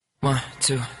1,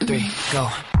 2, 3, go.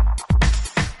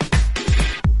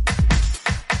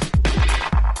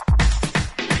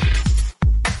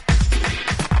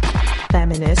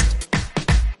 Feminist,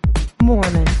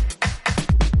 Mormon,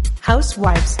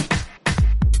 housewives.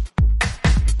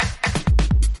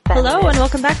 Hello and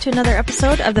welcome back to another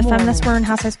episode of the Feminist Mormon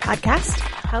Housewives podcast.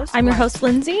 I'm your host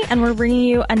Lindsay, and we're bringing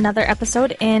you another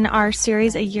episode in our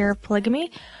series A Year of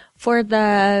Polygamy for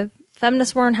the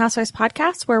Feminist Mormon Housewives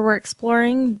podcast, where we're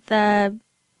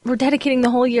dedicating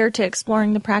the whole year to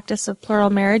exploring the practice of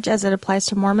plural marriage as it applies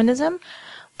to Mormonism,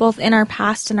 both in our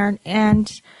past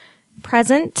and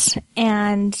present.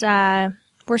 And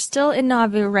we're still in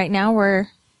Nauvoo right now. We're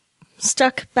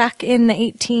stuck back in the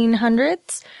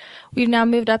 1800s. We've now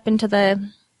moved up into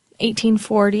the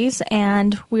 1840s,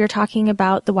 and we are talking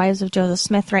about the wives of Joseph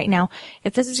Smith right now.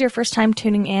 If this is your first time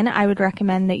tuning in, I would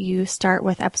recommend that you start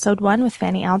with episode 1 with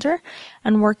Fanny Alger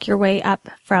and work your way up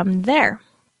from there.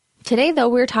 Today, though,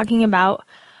 we're talking about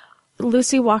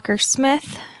Lucy Walker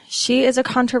Smith. She is a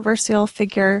controversial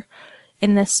figure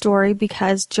in this story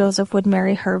because Joseph would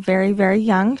marry her very, very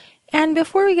young. And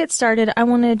before we get started, I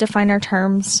want to define our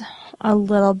terms a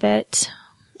little bit.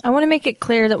 I want to make it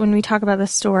clear that when we talk about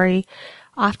this story,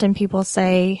 often people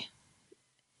throw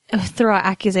out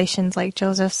accusations like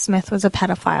Joseph Smith was a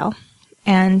pedophile.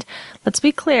 And let's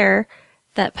be clear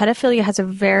that pedophilia has a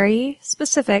very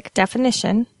specific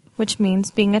definition, which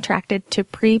means being attracted to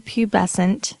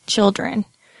prepubescent children.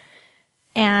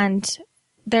 And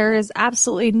there is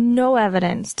absolutely no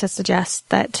evidence to suggest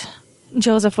that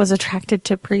Joseph was attracted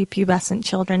to prepubescent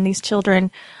children. These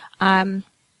children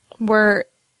were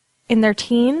in their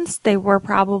teens. They were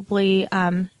probably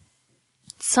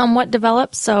somewhat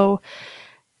developed, so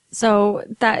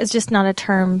that is just not a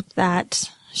term that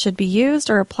should be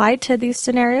used or applied to these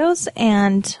scenarios.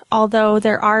 And although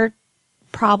there are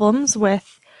problems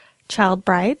with child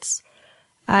brides,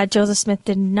 Joseph Smith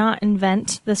did not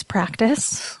invent this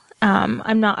practice.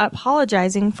 I'm not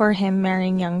apologizing for him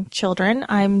marrying young children.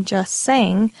 I'm just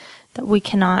saying that we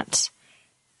cannot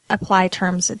apply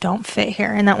terms that don't fit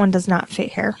here, and that one does not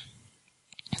fit here.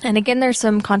 And again, there's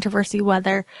some controversy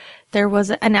whether there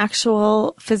was an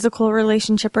actual physical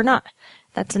relationship or not.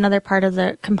 That's another part of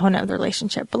the component of the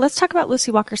relationship. But let's talk about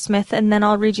Lucy Walker Smith, and then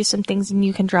I'll read you some things and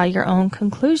you can draw your own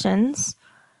conclusions.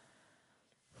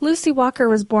 Lucy Walker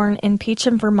was born in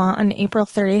Peacham, Vermont on April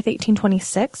 30th,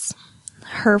 1826.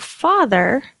 Her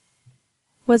father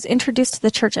was introduced to the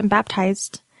church and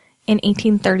baptized in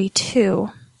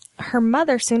 1832. Her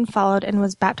mother soon followed and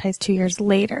was baptized 2 years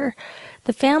later.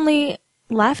 The family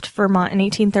left Vermont in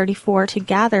 1834 to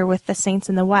gather with the saints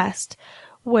in the West,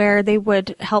 where they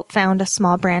would help found a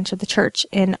small branch of the church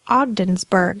in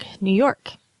Ogdensburg, New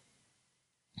York.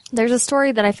 There's a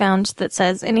story that I found that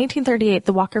says, in 1838,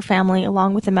 the Walker family,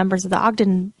 along with the members of the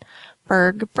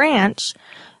Ogdensburg branch,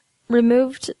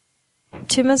 removed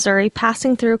to Missouri,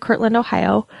 passing through Kirtland,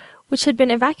 Ohio, which had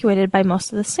been evacuated by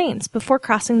most of the saints, before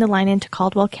crossing the line into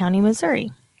Caldwell County,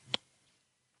 Missouri.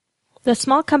 The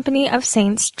small company of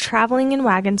saints traveling in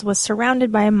wagons was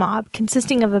surrounded by a mob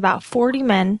consisting of about 40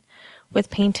 men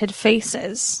with painted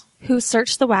faces, who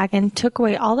searched the wagon, took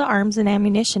away all the arms and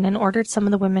ammunition, and ordered some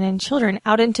of the women and children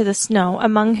out into the snow,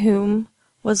 among whom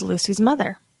was Lucy's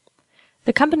mother.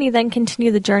 The company then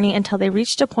continued the journey until they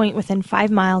reached a point within 5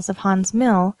 miles of Haun's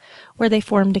Mill, where they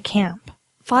formed a camp.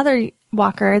 Father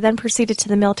Walker then proceeded to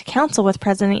the mill to counsel with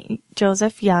President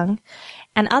Joseph Young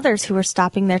and others who were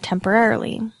stopping there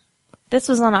temporarily. This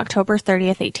was on October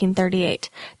 30th, 1838,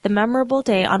 the memorable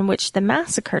day on which the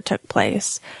massacre took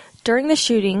place. During the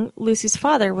shooting, Lucy's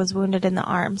father was wounded in the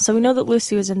arm, so we know that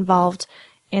Lucy was involved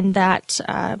in that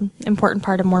important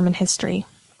part of Mormon history.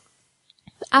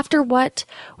 After what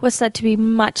was said to be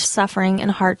much suffering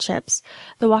and hardships,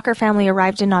 the Walker family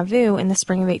arrived in Nauvoo in the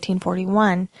spring of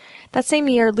 1841. That same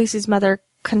year, Lucy's mother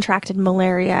contracted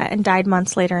malaria and died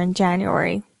months later in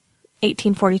January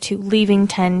 1842, leaving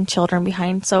 10 children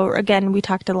behind. So again, we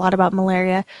talked a lot about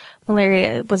malaria.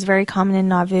 Malaria was very common in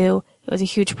Nauvoo. It was a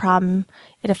huge problem.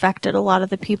 It affected a lot of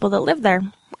the people that lived there,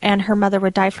 and her mother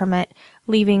would die from it,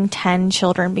 leaving 10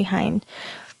 children behind.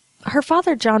 Her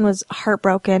father, John, was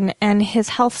heartbroken, and his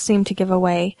health seemed to give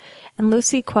away. And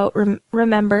Lucy, quote,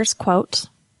 remembers, quote,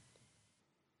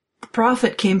 "The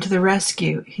prophet came to the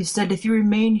rescue. He said, 'If you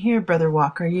remain here, Brother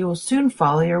Walker, you will soon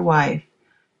follow your wife.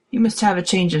 You must have a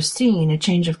change of scene, a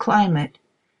change of climate.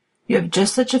 You have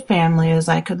just such a family as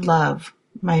I could love.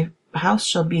 My house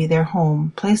shall be their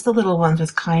home. Place the little ones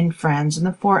with kind friends, and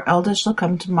the 4 eldest shall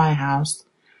come to my house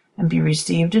and be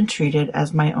received and treated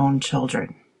as my own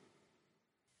children.'"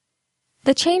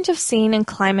 The change of scene and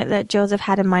climate that Joseph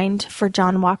had in mind for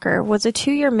John Walker was a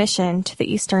 2-year mission to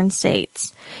the eastern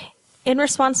states. In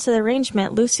response to the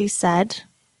arrangement, Lucy said,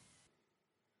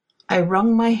 I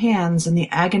wrung my hands in the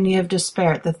agony of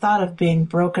despair at the thought of being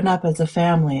broken up as a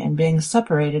family and being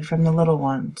separated from the little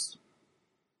ones.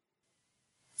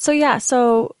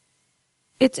 So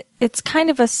it's kind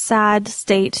of a sad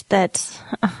state that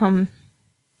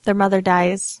their mother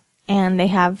dies and they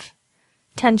have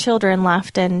 10 children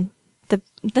left and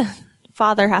the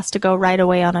father has to go right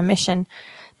away on a mission.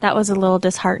 That was a little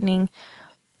disheartening.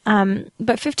 But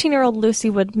 15-year-old Lucy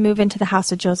would move into the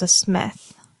house of Joseph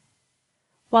Smith.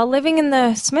 While living in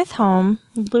the Smith home,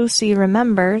 Lucy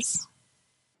remembers,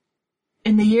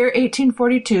 In the year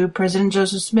 1842, President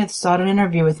Joseph Smith sought an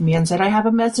interview with me and said, I have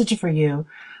a message for you.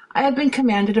 I have been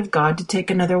commanded of God to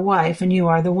take another wife, and you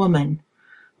are the woman.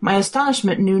 My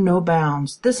astonishment knew no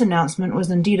bounds. This announcement was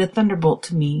indeed a thunderbolt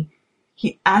to me.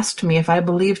 He asked me if I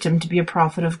believed him to be a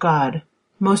prophet of God.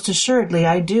 Most assuredly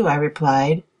I do, I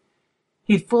replied.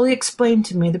 He fully explained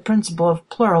to me the principle of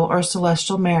plural or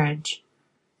celestial marriage.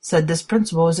 Said this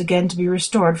principle was again to be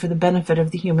restored for the benefit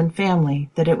of the human family,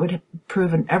 that it would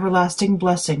prove an everlasting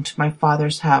blessing to my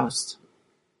father's house.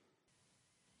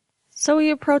 So he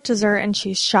approaches her and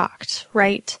she's shocked,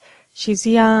 right? She's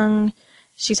young,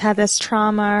 she's had this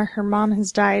trauma, her mom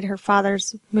has died, her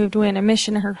father's moved away on a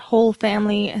mission, her whole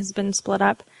family has been split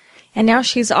up, and now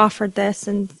she's offered this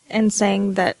and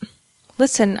saying that,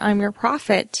 listen, I'm your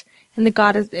prophet, and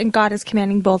God is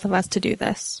commanding both of us to do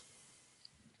this.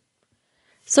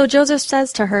 So Joseph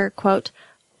says to her, quote,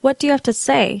 What do you have to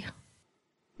say?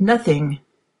 Nothing.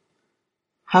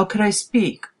 How could I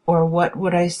speak, or what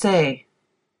would I say?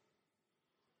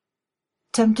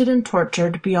 Tempted and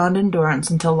tortured beyond endurance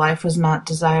until life was not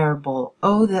desirable,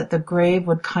 oh, that the grave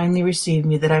would kindly receive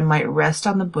me, that I might rest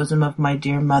on the bosom of my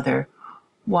dear mother.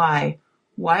 Why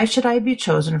should I be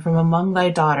chosen from among thy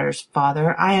daughters,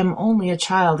 Father? I am only a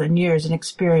child in years and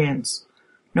experience.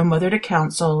 No mother to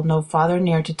counsel, no father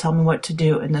near to tell me what to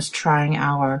do in this trying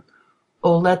hour.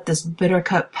 Oh, let this bitter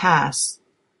cup pass.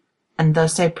 And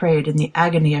thus I prayed in the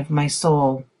agony of my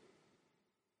soul.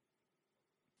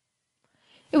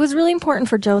 It was really important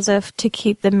for Joseph to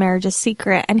keep the marriage a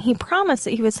secret, and he promised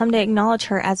that he would someday acknowledge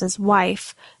her as his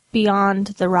wife beyond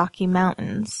the Rocky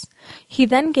Mountains. He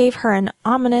then gave her an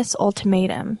ominous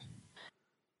ultimatum.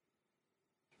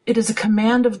 It is a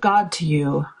command of God to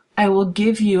you. I will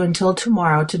give you until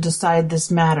tomorrow to decide this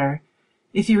matter.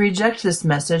 If you reject this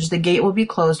message, the gate will be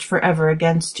closed forever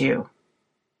against you.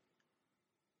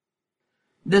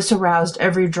 This aroused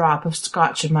every drop of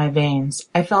Scotch in my veins.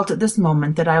 I felt at this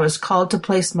moment that I was called to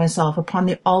place myself upon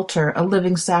the altar, a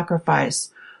living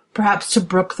sacrifice, perhaps to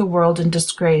brook the world in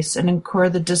disgrace and incur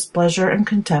the displeasure and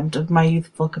contempt of my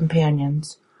youthful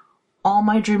companions. All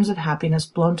my dreams of happiness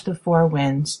blown to the four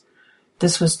winds.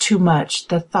 This was too much.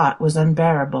 The thought was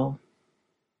unbearable.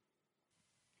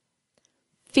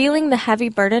 Feeling the heavy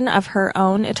burden of her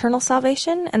own eternal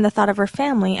salvation and the thought of her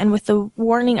family, and with the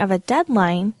warning of a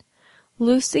deadline,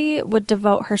 Lucy would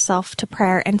devote herself to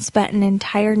prayer and spent an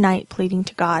entire night pleading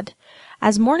to God.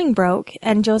 As morning broke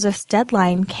and Joseph's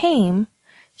deadline came,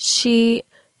 she,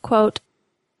 quote,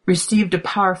 received a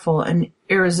powerful and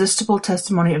irresistible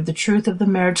testimony of the truth of the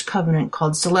marriage covenant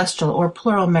called celestial or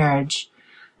plural marriage.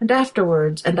 And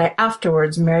I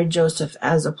afterwards married Joseph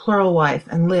as a plural wife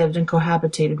and lived and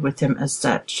cohabitated with him as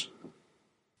such.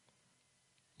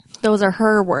 Those are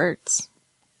her words,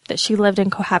 that she lived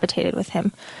and cohabitated with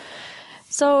him.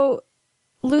 So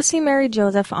Lucy married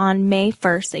Joseph on May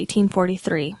 1st,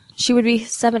 1843. She would be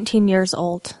 17 years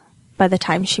old by the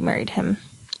time she married him.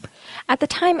 At the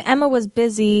time, Emma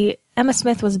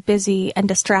Smith was busy and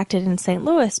distracted in St.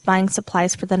 Louis buying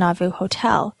supplies for the Nauvoo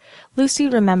Hotel. Lucy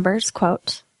remembers,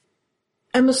 quote,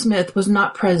 Emma Smith was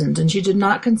not present, and she did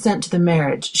not consent to the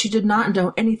marriage. She did not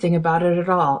know anything about it at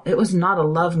all. It was not a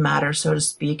love matter, so to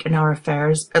speak, in our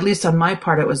affairs. At least on my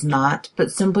part it was not,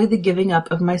 but simply the giving up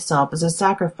of myself as a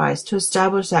sacrifice to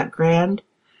establish that grand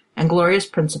and glorious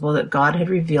principle that God had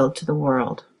revealed to the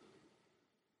world.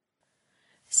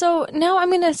 So now I'm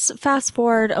going to fast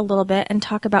forward a little bit and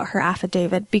talk about her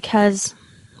affidavit, because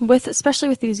especially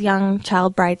with these young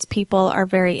child brides, people are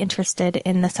very interested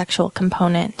in the sexual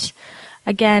component.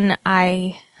 Again,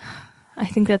 I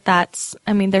think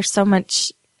there's so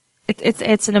much,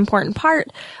 it's an important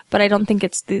part, but I don't think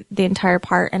it's the entire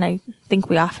part, and I think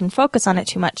we often focus on it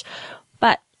too much.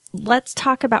 But let's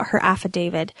talk about her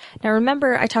affidavit. Now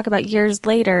remember, I talk about years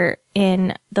later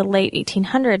in the late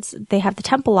 1800s, they have the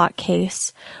Temple Lock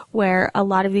case where a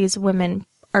lot of these women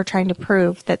are trying to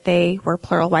prove that they were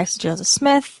plural wives of Joseph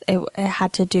Smith. It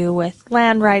had to do with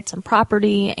land rights and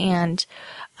property, and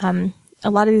a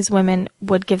lot of these women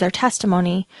would give their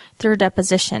testimony through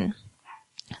deposition.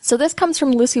 So this comes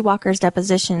from Lucy Walker's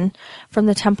deposition from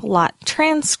the Temple Lot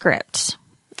transcript.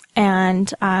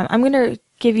 And I'm going to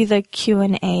give you the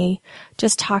Q&A,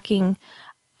 just talking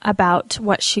about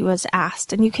what she was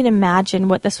asked. And you can imagine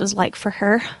what this was like for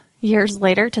her years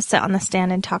later to sit on the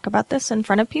stand and talk about this in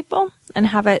front of people and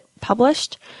have it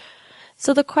published.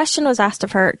 So the question was asked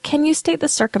of her, can you state the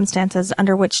circumstances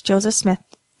under which Joseph Smith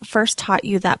first taught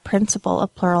you that principle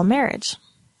of plural marriage?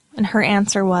 And her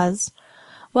answer was,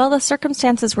 well, the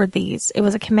circumstances were these. It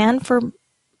was a command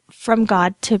from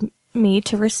God to me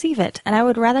to receive it, and I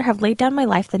would rather have laid down my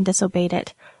life than disobeyed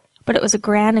it. But it was a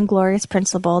grand and glorious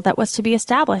principle that was to be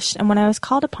established, and when I was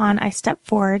called upon, I stepped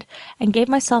forward and gave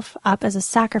myself up as a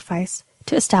sacrifice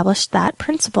to establish that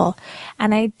principle.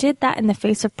 And I did that in the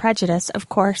face of prejudice. Of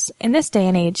course, in this day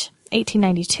and age,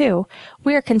 1892,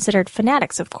 we are considered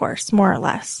fanatics, of course, more or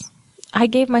less. I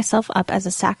gave myself up as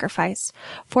a sacrifice,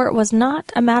 for it was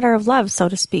not a matter of love, so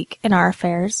to speak, in our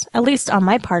affairs, at least on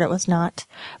my part it was not,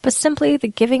 but simply the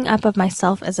giving up of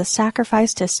myself as a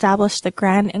sacrifice to establish the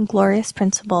grand and glorious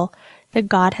principle that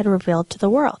God had revealed to the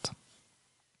world.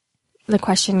 The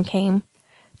question came,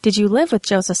 did you live with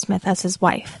Joseph Smith as his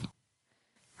wife?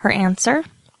 Her answer,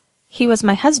 he was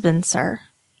my husband, sir.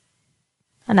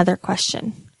 Another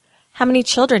question, how many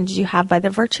children did you have by the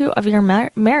virtue of your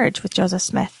marriage with Joseph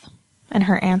Smith? And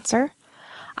her answer,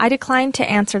 I decline to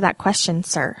answer that question,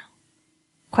 sir.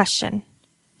 Question,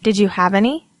 did you have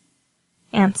any?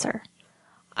 Answer,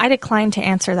 I decline to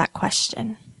answer that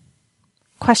question.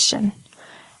 Question,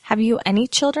 have you any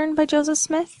children by Joseph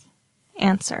Smith?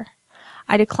 Answer,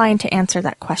 I decline to answer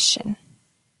that question.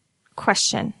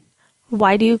 Question,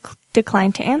 why do you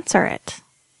decline to answer it?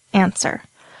 Answer,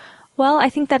 well, I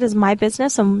think that is my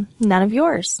business and none of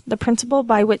yours. The principle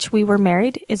by which we were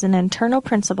married is an eternal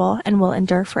principle and will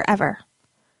endure forever.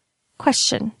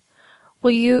 Question,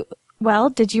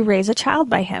 did you raise a child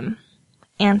by him?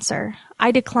 Answer, I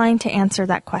decline to answer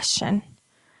that question.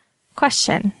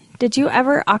 Question, did you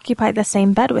ever occupy the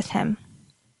same bed with him?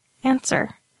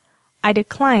 Answer, I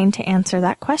decline to answer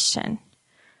that question.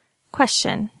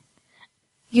 Question,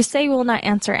 you say you will not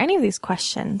answer any of these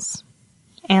questions.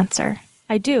 Answer,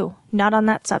 I do, not on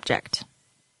that subject.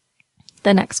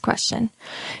 The next question.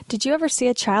 Did you ever see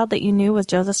a child that you knew was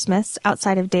Joseph Smith's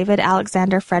outside of David,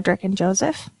 Alexander, Frederick, and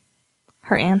Joseph?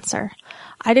 Her answer.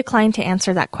 I decline to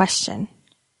answer that question.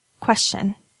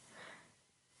 Question.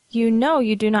 You know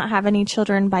you do not have any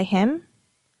children by him?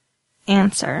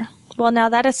 Answer. Well, now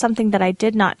that is something that I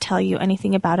did not tell you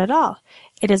anything about at all.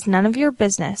 It is none of your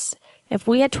business. If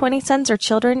we had 20 sons or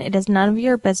children, it is none of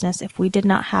your business if we did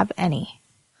not have any.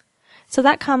 So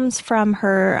that comes from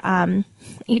her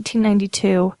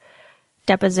 1892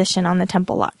 deposition on the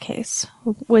Temple Lot case,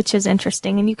 which is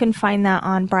interesting. And you can find that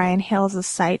on Brian Hales'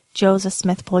 site,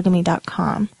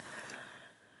 josephsmithpolygamy.com.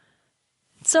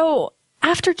 So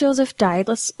after Joseph died,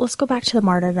 let's go back to the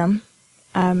martyrdom.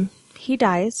 He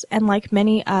dies, and like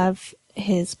many of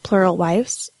his plural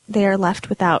wives, they are left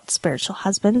without spiritual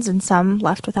husbands, and some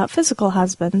left without physical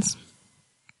husbands.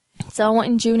 So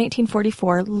in June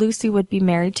 1844, Lucy would be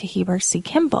married to Heber C.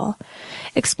 Kimball.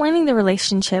 Explaining the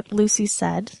relationship, Lucy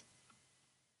said,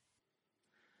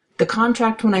 the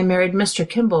contract when I married Mr.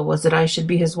 Kimball was that I should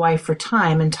be his wife for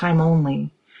time and time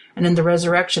only, and in the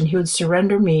resurrection he would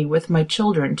surrender me with my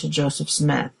children to Joseph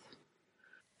Smith.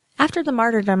 After the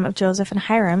martyrdom of Joseph and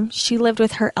Hiram, she lived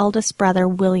with her eldest brother,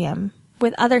 William.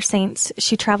 With other saints,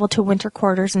 she traveled to winter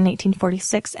quarters in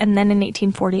 1846, and then in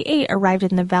 1848 arrived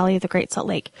in the Valley of the Great Salt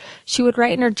Lake. She would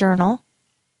write in her journal,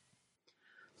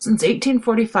 since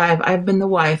 1845, I have been the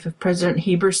wife of President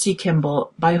Heber C.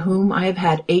 Kimball, by whom I have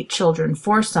had 8 children,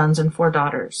 4 sons and 4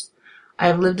 daughters. I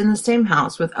have lived in the same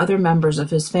house with other members of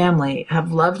his family,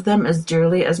 have loved them as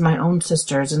dearly as my own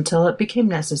sisters until it became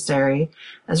necessary,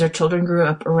 as our children grew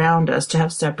up around us, to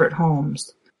have separate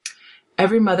homes.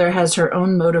 Every mother has her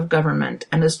own mode of government,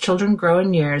 and as children grow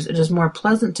in years, it is more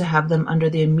pleasant to have them under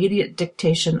the immediate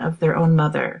dictation of their own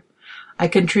mother. I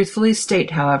can truthfully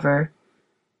state, however,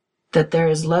 that there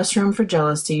is less room for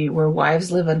jealousy where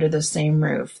wives live under the same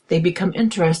roof. They become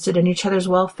interested in each other's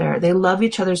welfare. They love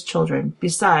each other's children.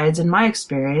 Besides, in my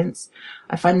experience,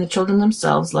 I find the children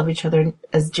themselves love each other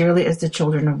as dearly as the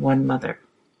children of one mother.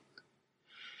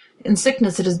 In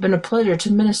sickness it has been a pleasure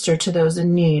to minister to those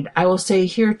in need. I will say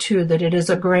here, too, that it is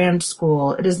a grand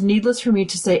school. It is needless for me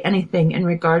to say anything in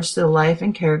regards to the life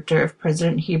and character of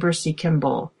President Heber C.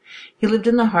 Kimball. He lived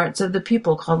in the hearts of the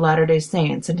people called Latter-day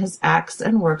Saints, and his acts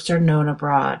and works are known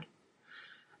abroad.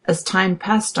 As time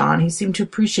passed on, he seemed to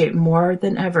appreciate more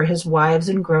than ever his wives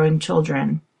and growing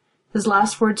children. His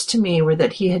last words to me were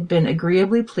that he had been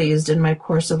agreeably pleased in my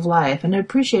course of life and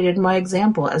appreciated my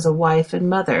example as a wife and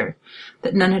mother,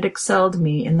 that none had excelled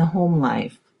me in the home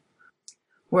life.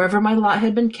 Wherever my lot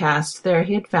had been cast, there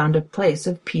he had found a place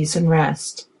of peace and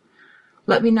rest.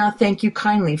 Let me now thank you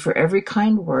kindly for every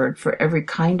kind word, for every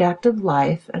kind act of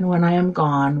life, and when I am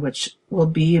gone, which will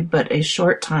be but a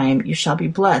short time, you shall be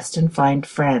blessed and find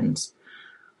friends.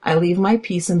 I leave my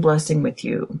peace and blessing with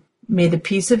you. May the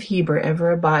peace of Heber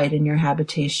ever abide in your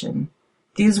habitation.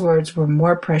 These words were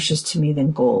more precious to me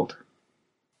than gold.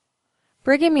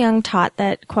 Brigham Young taught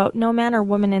that, quote, no man or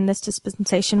woman in this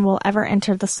dispensation will ever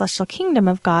enter the celestial kingdom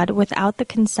of God without the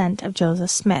consent of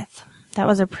Joseph Smith. That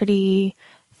was a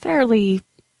fairly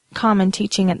common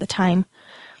teaching at the time.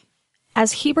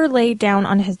 As Heber lay down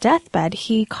on his deathbed,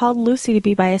 he called Lucy to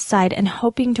be by his side, and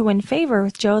hoping to win favor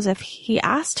with Joseph, he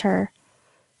asked her,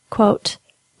 quote,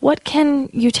 what can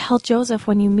you tell Joseph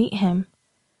when you meet him?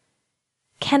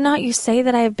 Cannot you say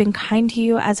that I have been kind to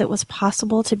you as it was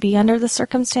possible to be under the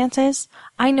circumstances?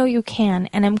 I know you can,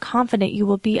 and am confident you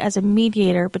will be as a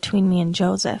mediator between me and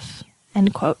Joseph.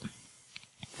 End quote.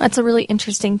 That's a really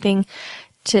interesting thing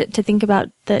to think about,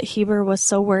 that Heber was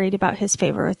so worried about his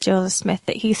favor with Joseph Smith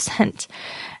that he sent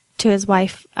to his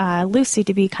wife, Lucy,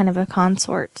 to be kind of a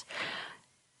consort.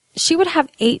 She would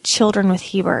have 8 children with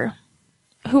Heber,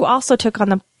 who also took on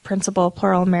the principle of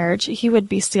plural marriage. He would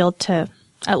be sealed to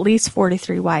at least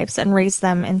 43 wives and raised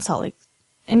them in Salt Lake.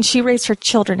 And she raised her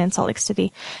children in Salt Lake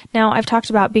City. Now, I've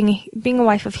talked about being a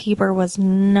wife of Heber was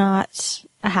not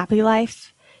a happy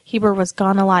life. Heber was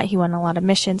gone a lot. He went on a lot of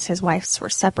missions. His wives were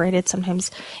separated,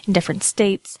 sometimes in different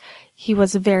states. He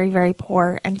was very, very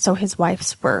poor, and so his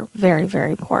wives were very,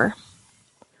 very poor.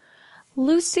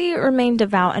 Lucy remained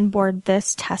devout and bore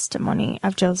this testimony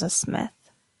of Joseph Smith.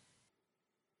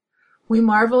 We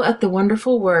marvel at the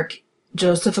wonderful work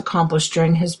Joseph accomplished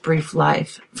during his brief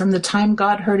life. From the time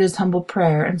God heard his humble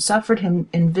prayer and suffered him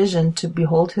in vision to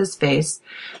behold his face,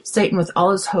 Satan with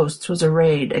all his hosts was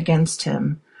arrayed against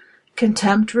him.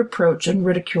 Contempt, reproach, and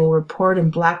ridicule were poured in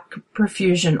black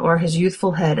profusion o'er his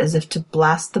youthful head, as if to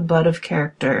blast the bud of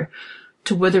character,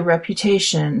 to wither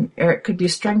reputation, ere it could be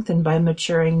strengthened by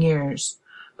maturing years.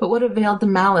 But what availed the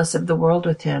malice of the world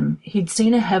with him? He'd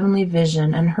seen a heavenly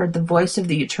vision, and heard the voice of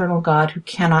the eternal God who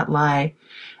cannot lie,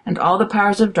 and all the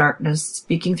powers of darkness,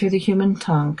 speaking through the human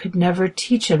tongue, could never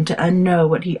teach him to unknow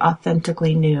what he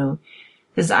authentically knew.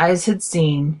 His eyes had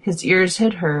seen, his ears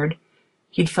had heard,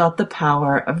 he'd felt the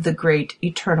power of the great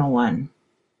eternal one.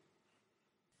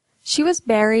 She was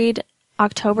buried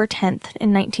October 10th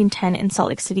in 1910 in Salt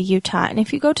Lake City, Utah. And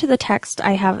if you go to the text,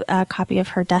 I have a copy of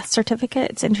her death certificate.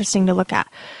 It's interesting to look at.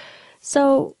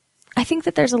 So I think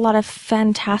that there's a lot of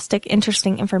fantastic,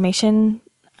 interesting information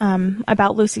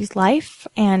about Lucy's life,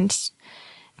 and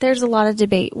there's a lot of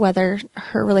debate whether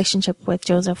her relationship with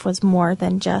Joseph was more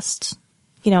than just,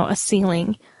 a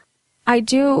sealing.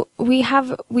 We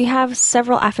have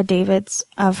several affidavits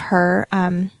of her.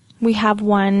 We have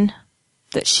one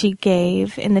that she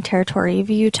gave in the territory of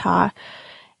Utah.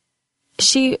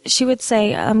 She would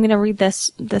say, I'm going to read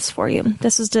this for you.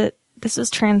 This was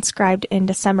transcribed in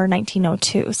December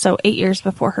 1902, so 8 years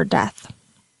before her death.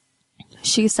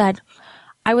 She said,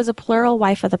 I was a plural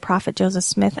wife of the prophet Joseph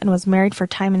Smith and was married for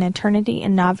time and eternity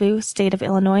in Nauvoo, state of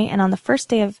Illinois, and on the first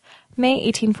day of May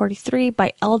 1843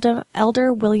 by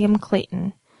Elder William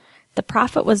Clayton. The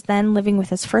prophet was then living with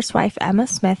his first wife, Emma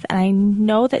Smith, and I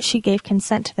know that she gave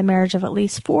consent to the marriage of at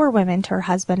least 4 women to her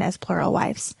husband as plural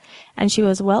wives, and she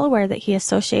was well aware that he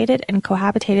associated and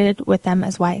cohabitated with them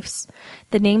as wives.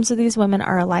 The names of these women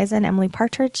are Eliza and Emily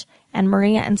Partridge, and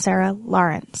Maria and Sarah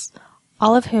Lawrence,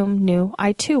 all of whom knew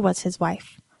I too was his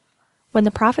wife. When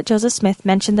the prophet Joseph Smith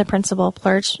mentioned the principle of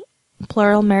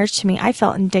plural marriage to me, I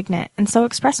felt indignant, and so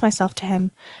expressed myself to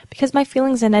him, because my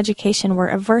feelings in education were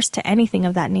averse to anything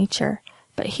of that nature.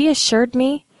 But he assured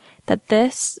me that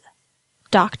this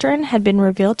doctrine had been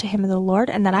revealed to him of the Lord,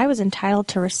 and that I was entitled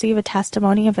to receive a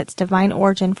testimony of its divine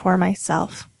origin for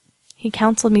myself. He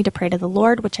counseled me to pray to the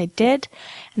Lord, which I did,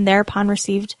 and thereupon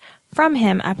received from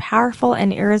him a powerful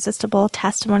and irresistible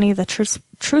testimony of the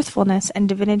truthfulness and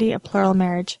divinity of plural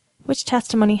marriage, which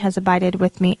testimony has abided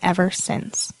with me ever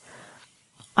since.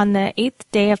 On the 8th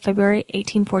day of February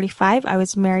 1845, I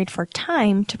was married for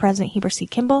time to President Heber C.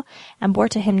 Kimball and bore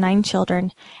to him 9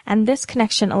 children, and this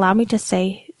connection allowed me to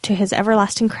say to his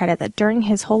everlasting credit that during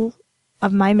his whole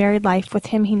of my married life with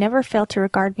him he never failed to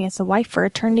regard me as the wife for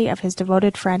eternity of his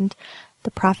devoted friend,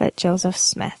 the prophet Joseph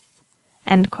Smith.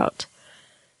 End quote.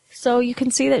 So you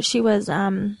can see that she was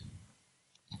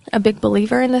a big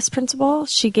believer in this principle.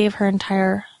 She gave her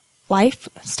entire life,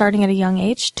 starting at a young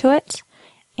age, to it.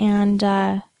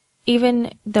 And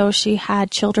even though she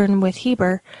had children with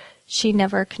Heber, she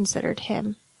never considered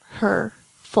him her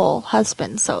full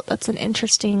husband. So that's an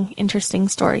interesting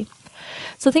story.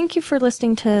 So thank you for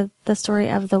listening to the story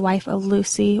of the wife of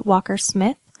Lucy Walker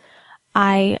Smith.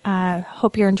 I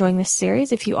hope you're enjoying this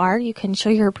series. If you are, you can show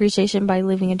your appreciation by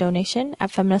leaving a donation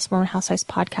at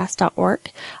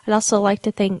feministmormonhousewifespodcast.org. I'd also like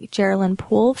to thank Geraldine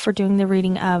Poole for doing the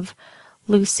reading of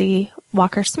Lucy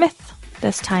Walker Smith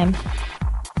this time.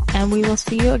 And we will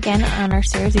see you again on our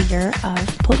series, A Year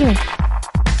of Polygamy.